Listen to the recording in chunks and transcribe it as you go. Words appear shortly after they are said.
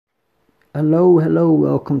Hello,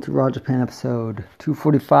 welcome to Raw Japan episode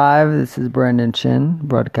 245. This is Brandon Chin,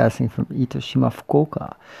 broadcasting from Itoshima,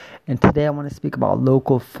 Fukuoka. And today I want to speak about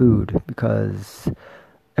local food because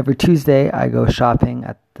every Tuesday I go shopping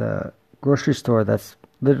at the grocery store that's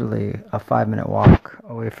literally a 5 minute walk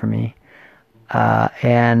away from me.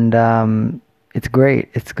 And it's great.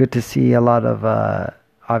 It's good to see a lot of,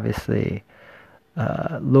 obviously,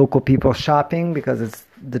 local people shopping because it's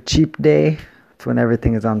the cheap day. It's when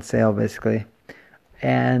everything is on sale, basically.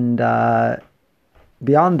 And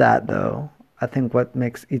beyond that, though, I think what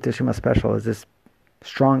makes Itoshima special is this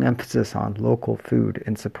strong emphasis on local food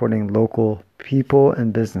and supporting local people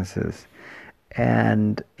and businesses.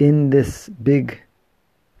 And in this big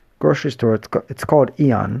grocery store, it's called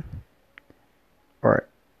Aeon or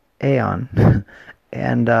Aeon,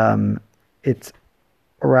 and it's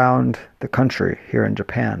around the country here in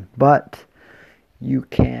Japan. But you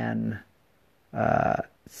can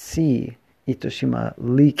see Itoshima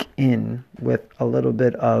leak in with a little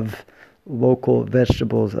bit of local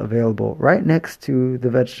vegetables available right next to the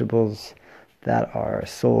vegetables that are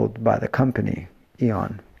sold by the company,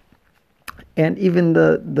 Aeon. And even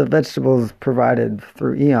the vegetables provided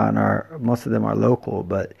through Aeon are most of them are local,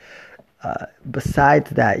 but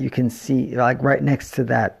besides that, you can see like right next to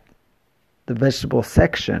that the vegetable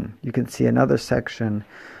section, you can see another section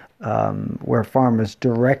where farmers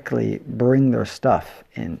directly bring their stuff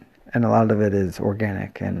in, and a lot of it is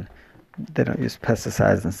organic, and they don't use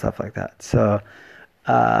pesticides and stuff like that. So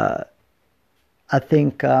uh, I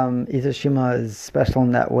think Itoshima is special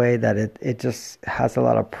in that way that it just has a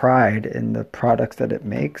lot of pride in the products that it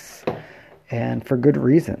makes, and for good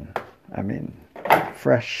reason. I mean,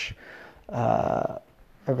 fresh, uh,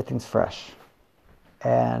 everything's fresh,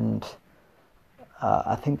 and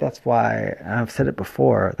I think that's why, and I've said it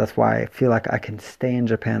before, that's why I feel like I can stay in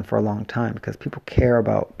Japan for a long time because people care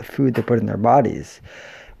about the food they put in their bodies.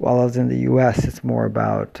 While I was in the US, it's more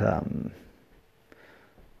about, I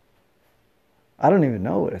don't even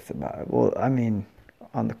know what it's about. Well, I mean,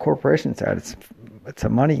 on the corporation side, it's a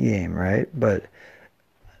money game, right? But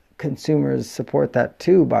consumers support that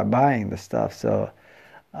too by buying the stuff. So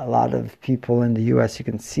a lot of people in the US you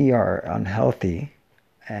can see are unhealthy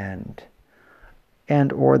and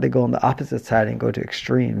or they go on the opposite side and go to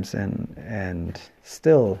extremes and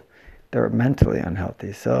still they're mentally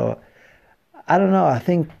unhealthy. So I don't know. I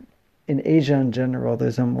think in Asia in general,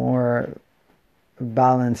 there's a more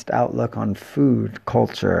balanced outlook on food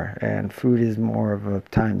culture, and food is more of a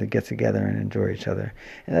time to get together and enjoy each other.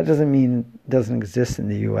 And that doesn't mean it doesn't exist in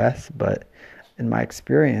the U.S., but in my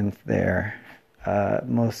experience there,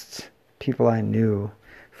 most people I knew,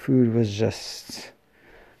 food was just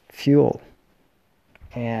fuel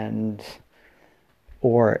and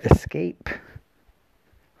or escape.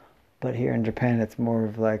 But here in Japan, it's more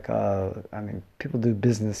of like, I mean, people do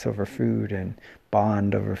business over food and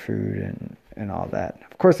bond over food and all that.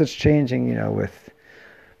 Of course, it's changing, with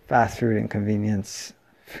fast food and convenience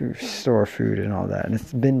food, store food and all that. And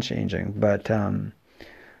it's been changing. But for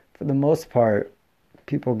the most part,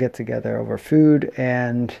 people get together over food,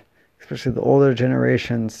 and especially the older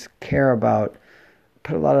generations care about,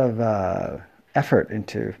 put a lot of effort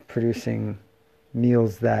into producing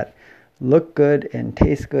meals that look good and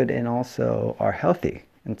taste good and also are healthy.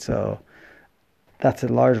 And so that's a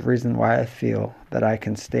large reason why I feel that I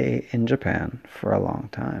can stay in Japan for a long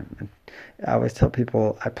time. And I always tell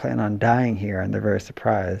people I plan on dying here, and they're very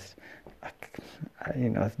surprised.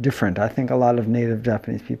 It's different. I think a lot of native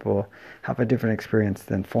Japanese people have a different experience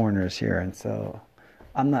than foreigners here, and so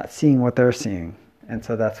I'm not seeing what they're seeing, and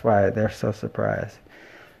so that's why they're so surprised.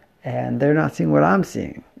 And they're not seeing what I'm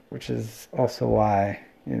seeing, which is also why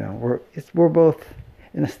we're both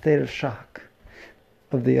in a state of shock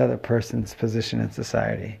of the other person's position in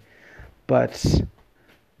society, but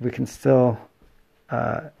we can still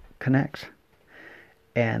connect,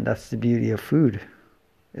 and that's the beauty of food,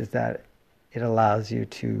 is that it allows you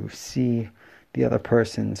to see the other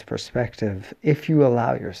person's perspective if you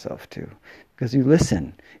allow yourself to, because you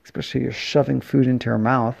listen, especially you're shoving food into your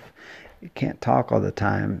mouth. You can't talk all the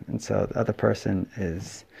time, and so the other person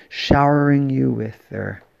is showering you with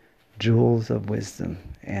their jewels of wisdom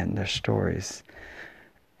and their stories.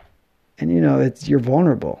 And you're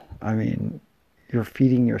vulnerable. I mean, you're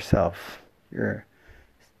feeding yourself. You're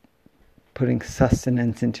putting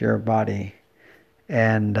sustenance into your body,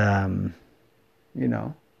 and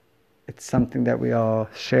it's something that we all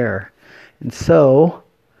share. And so,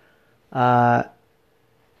 in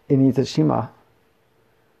Itoshima,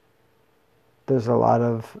 there's a lot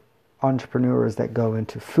of entrepreneurs that go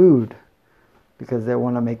into food because they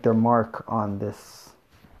want to make their mark on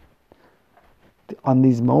on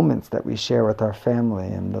these moments that we share with our family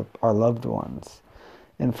and our loved ones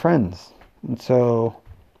and friends. And so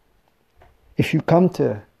if you come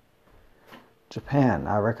to Japan,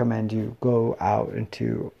 I recommend you go out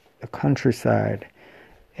into the countryside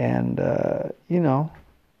and,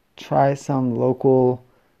 try some local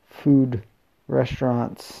food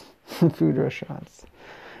restaurants,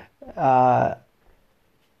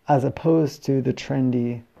 as opposed to the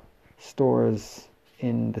trendy stores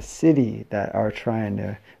in the city that are trying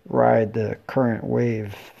to ride the current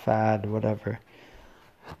wave, fad, whatever.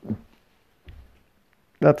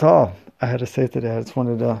 That's all I had to say today. I just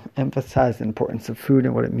wanted to emphasize the importance of food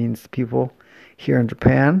and what it means to people here in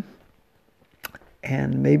Japan.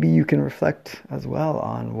 And maybe you can reflect as well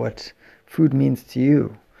on what food means to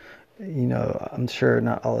you. I'm sure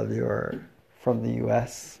not all of you are from the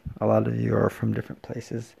US. A lot of you are from different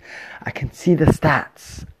places. I can see the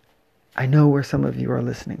stats. I know where some of you are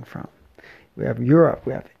listening from. We have Europe,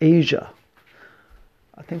 we have Asia.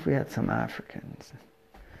 I think we had some Africans.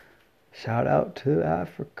 Shout out to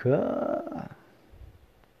Africa,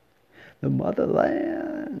 the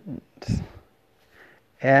motherland.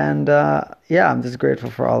 And I'm just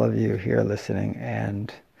grateful for all of you here listening.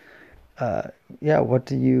 And I want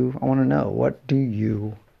to know,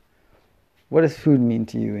 what does food mean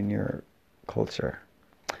to you in your culture?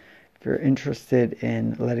 If you're interested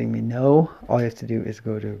in letting me know, all you have to do is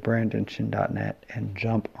go to brandonshin.net and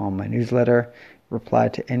jump on my newsletter, reply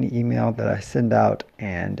to any email that I send out,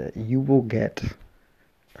 and you will get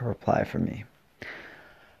a reply from me.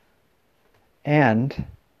 And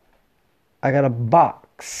I got a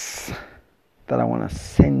box that I want to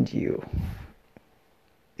send you.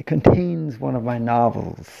 It contains one of my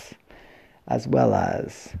novels, as well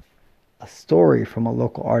as a story from a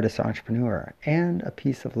local artist or entrepreneur, and a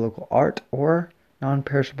piece of local art or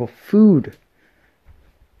non-perishable food.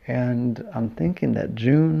 And I'm thinking that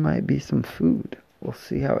June might be some food. We'll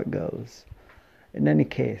see how it goes. In any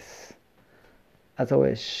case, as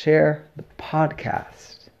always, share the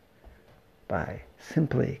podcast by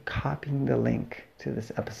simply copying the link to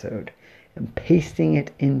this episode and pasting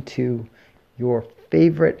it into your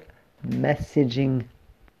favorite messaging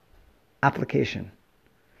application.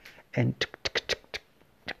 And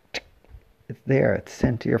it's there. It's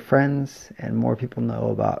sent to your friends, and more people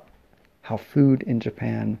know about how food in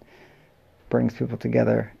Japan brings people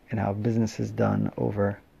together and how business is done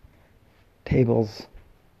over tables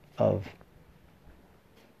of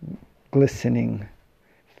glistening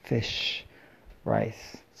fish,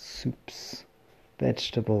 rice, soups,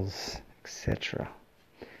 vegetables, etc.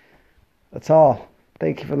 That's all.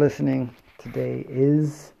 Thank you for listening. Today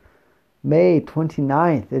is May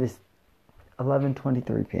 29th. It is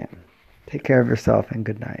 11:23 p.m. Take care of yourself and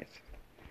good night.